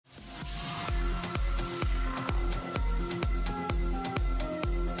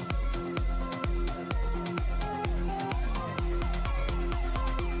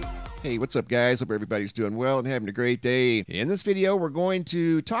Hey, what's up, guys? Hope everybody's doing well and having a great day. In this video, we're going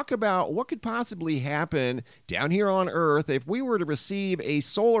to talk about what could possibly happen down here on Earth if we were to receive a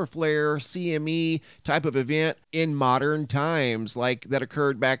solar flare CME type of event in modern times, like that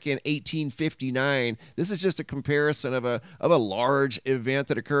occurred back in 1859. This is just a comparison of a large event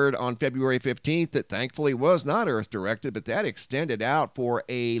that occurred on February 15th that thankfully was not Earth-directed, but that extended out for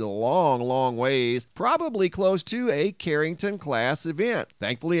a long ways, probably close to a Carrington-class event.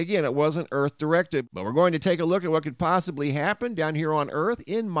 Thankfully, again, it wasn't Earth-directed, but we're going to take a look at what could possibly happen down here on Earth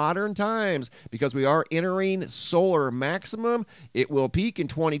in modern times because we are entering solar maximum. It will peak in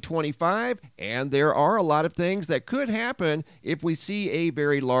 2025, and there are a lot of things that could happen if we see a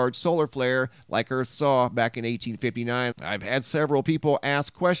very large solar flare like Earth saw back in 1859. I've had several people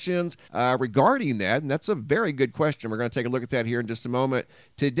ask questions regarding that, and that's a very good question. We're going to take a look at that here in just a moment.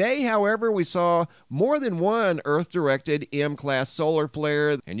 Today, however, we saw more than one Earth-directed M-class solar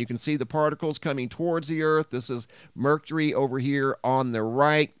flare, and you can see the particles coming towards the Earth. This is Mercury over here on the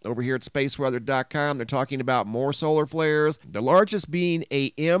right. Over here at spaceweather.com, they're talking about more solar flares. The largest being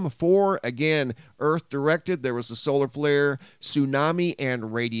a M4, again, Earth-directed. There was a solar flare, tsunami,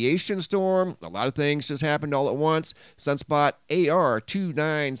 and radiation storm. A lot of things just happened all at once. Sunspot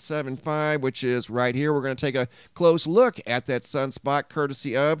AR2975, which is right here. We're going to take a close look at that sunspot,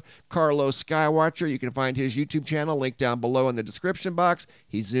 courtesy of Carlos Skywatcher. You can find his YouTube channel linked down below in the description box.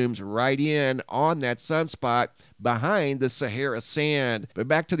 He zooms right in on that sunspot behind the Sahara sand. But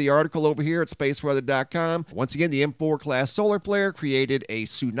back to the article over here at spaceweather.com. Once again, the M4 class solar flare created a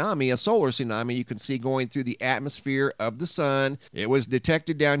tsunami, a solar tsunami you can see going through the atmosphere of the sun. It was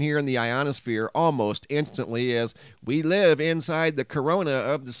detected down here in the ionosphere almost instantly, as we live inside the corona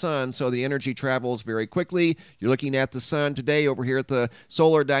of the sun, so the energy travels very quickly. You're looking at the sun today over here at the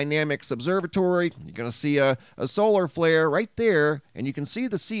Solar Dynamics Observatory. You're going to see a solar flare right there, and you can see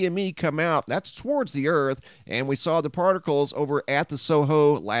the CME come out. That's towards the Earth, and we saw the particles over at the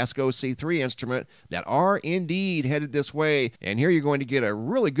SOHO LASCO C3 instrument that are indeed headed this way. And here you're going to get a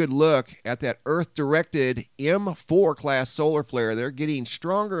really good look at that Earth-directed M4 class solar flare. They're getting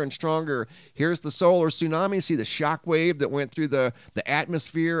stronger and stronger. Here's the solar tsunami. See the shock wave that went through the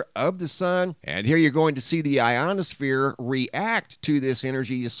atmosphere of the sun. And here you're going to see the ionosphere react to this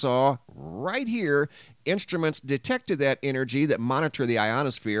energy you saw right here. Instruments detected that energy that monitor the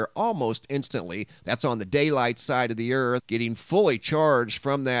ionosphere almost instantly. That's on the daylight side of the Earth, getting fully charged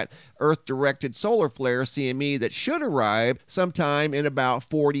from that Earth-directed solar flare CME that should arrive sometime in about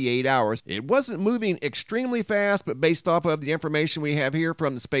 48 hours. It wasn't moving extremely fast, but based off of the information we have here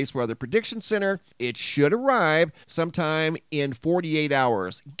from the Space Weather Prediction Center, it should arrive sometime in 48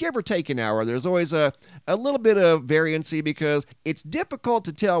 hours, give or take an hour. There's always a little bit of variancy because it's difficult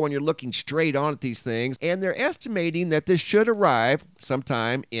to tell when you're looking straight on at these things, and they're estimating that this should arrive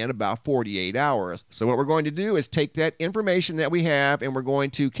sometime in about 48 hours. So what we're going to do is take that information that we have, and we're going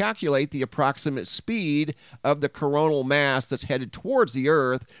to calculate the approximate speed of the coronal mass that's headed towards the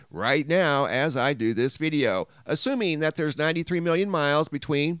Earth right now as I do this video, assuming that there's 93 million miles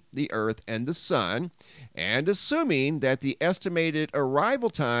between the Earth and the Sun, and assuming that the estimated arrival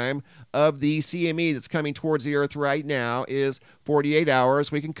time of the CME that's coming towards the Earth right now is 48 hours,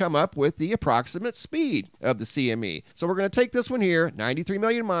 we can come up with the approximate speed of the CME. So we're going to take this one here, 93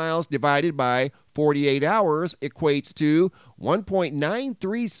 million miles divided by 48 hours equates to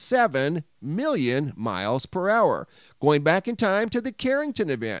 1.937 million miles per hour. Going back in time to the Carrington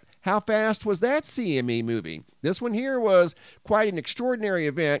event, how fast was that CME moving? This one here was quite an extraordinary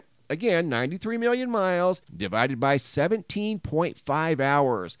event. Again, 93 million miles divided by 17.5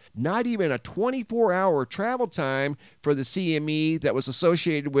 hours. Not even a 24-hour travel time for the CME that was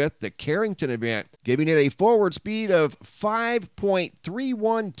associated with the Carrington event, giving it a forward speed of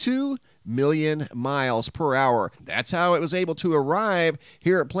 5.312 million miles per hour. That's how it was able to arrive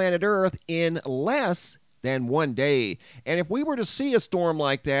here at planet Earth in less than 1 day. And if we were to see a storm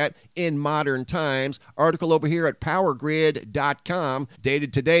like that in modern times, article over here at powergrid.com,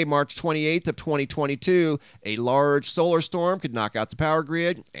 dated today, March 28th of 2022, a large solar storm could knock out the power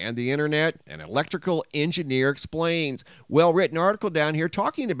grid and the internet. An electrical engineer explains. Well-written article down here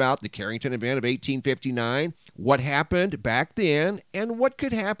talking about the Carrington event of 1859, what happened back then, and what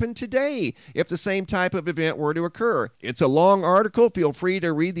could happen today if the same type of event were to occur. It's a long article. Feel free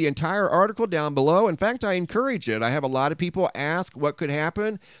to read the entire article down below. In fact, I encourage it. I have a lot of people ask what could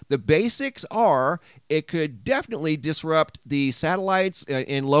happen. The basics are it could definitely disrupt the satellites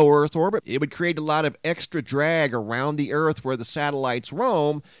in low Earth orbit. It would create a lot of extra drag around the Earth where the satellites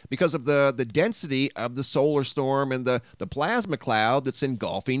roam because of the density of the solar storm and the plasma cloud that's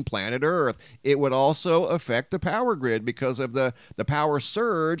engulfing planet Earth. It would also affect the power grid because of the power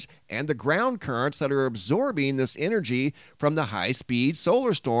surge and the ground currents that are absorbing this energy from the high-speed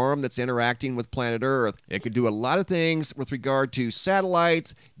solar storm that's interacting with planet Earth. It could do a lot of things with regard to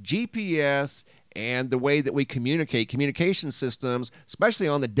satellites, GPS, and the way that we communicate. Communication systems, especially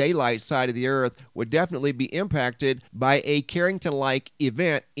on the daylight side of the Earth, would definitely be impacted by a Carrington-like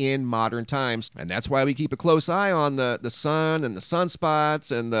event in modern times. And that's why we keep a close eye on the sun and the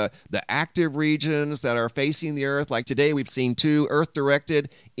sunspots and the active regions that are facing the Earth. Like today, we've seen 2 Earth-directed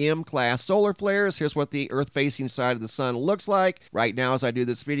M-class solar flares. Here's what the Earth-facing side of the sun looks like right now as I do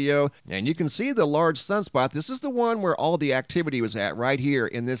this video. And you can see the large sunspot. This is the one where all the activity was at, right here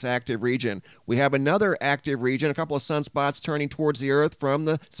in this active region. We have another active region, a couple of sunspots turning towards the Earth from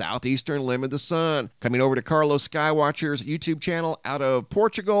the southeastern limb of the sun. Coming over to Carlos Skywatcher's YouTube channel out of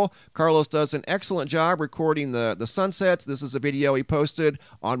Portugal. Carlos does an excellent job recording the sunsets. This is a video he posted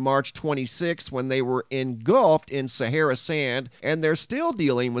on March 26th when they were engulfed in Sahara sand, and they're still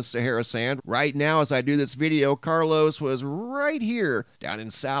dealing with Sahara sand. Right now, as I do this video, Carlos was right here down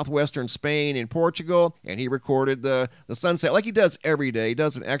in southwestern Spain in Portugal, and he recorded the sunset like he does every day. He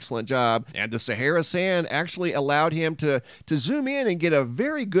does an excellent job, and the Sahara sand actually allowed him to zoom in and get a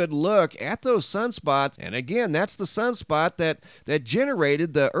very good look at those sunspots. And again, that's the sunspot that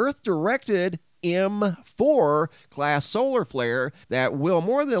generated the Earth-directed M4 class solar flare that will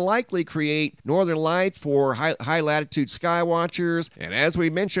more than likely create northern lights for high latitude sky watchers. And as we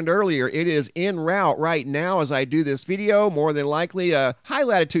mentioned earlier, it is en route right now as I do this video. More than likely, high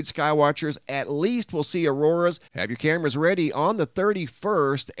latitude sky watchers at least will see auroras. Have your cameras ready on the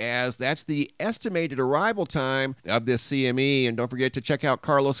 31st, as that's the estimated arrival time of this CME. And don't forget to check out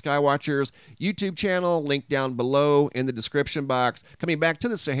Carlos Skywatcher's YouTube channel, link down below in the description box. Coming back to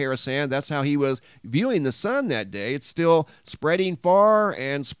the Sahara sand, that's how he was viewing the sun that day. It's still spreading far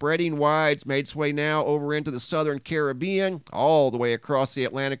and spreading wide. It's made its way now over into the southern Caribbean, all the way across the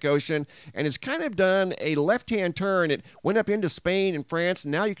Atlantic Ocean, and it's kind of done a left-hand turn. It went up into Spain and France,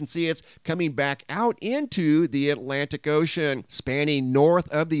 and now you can see it's coming back out into the Atlantic Ocean, spanning north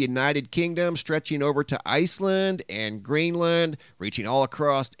of the United Kingdom, stretching over to Iceland and Greenland, reaching all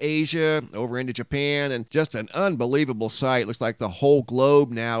across Asia, over into Japan, and just an unbelievable sight. Looks like the whole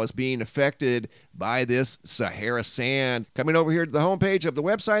globe now is being affected by this Sahara sand. Coming over here to the homepage of the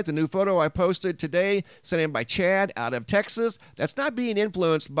website, the new photo I posted today, sent in by Chad out of Texas. That's not being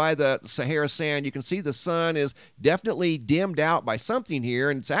influenced by the Sahara sand. You can see the sun is definitely dimmed out by something here,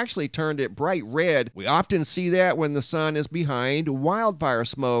 and it's actually turned it bright red. We often see that when the sun is behind wildfire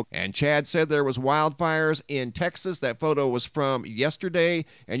smoke, and Chad said there was wildfires in Texas. That photo was from yesterday,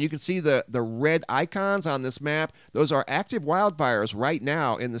 and you can see the red icons on this map. Those are active wildfires right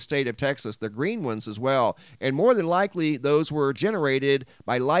now in the state of Texas. The green ones as well, and more than likely those were generated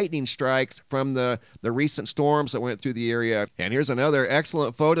by lightning strikes from the recent storms that went through the area. And here's another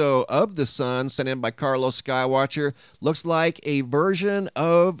excellent photo of the sun sent in by Carlos Skywatcher. Looks like a version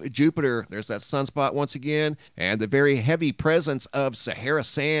of Jupiter. There's that sunspot once again, and the very heavy presence of Sahara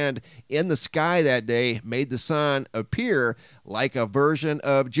sand in the sky that day made the sun appear like a version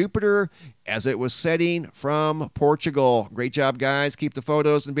of Jupiter as it was setting from Portugal. Great job, guys. Keep the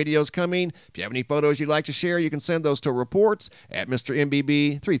photos and videos coming. If you have any photos you'd like to share, you can send those to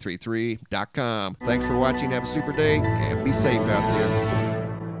reports@MrMBB333.com. Thanks for watching. Have a super day, and be safe out there.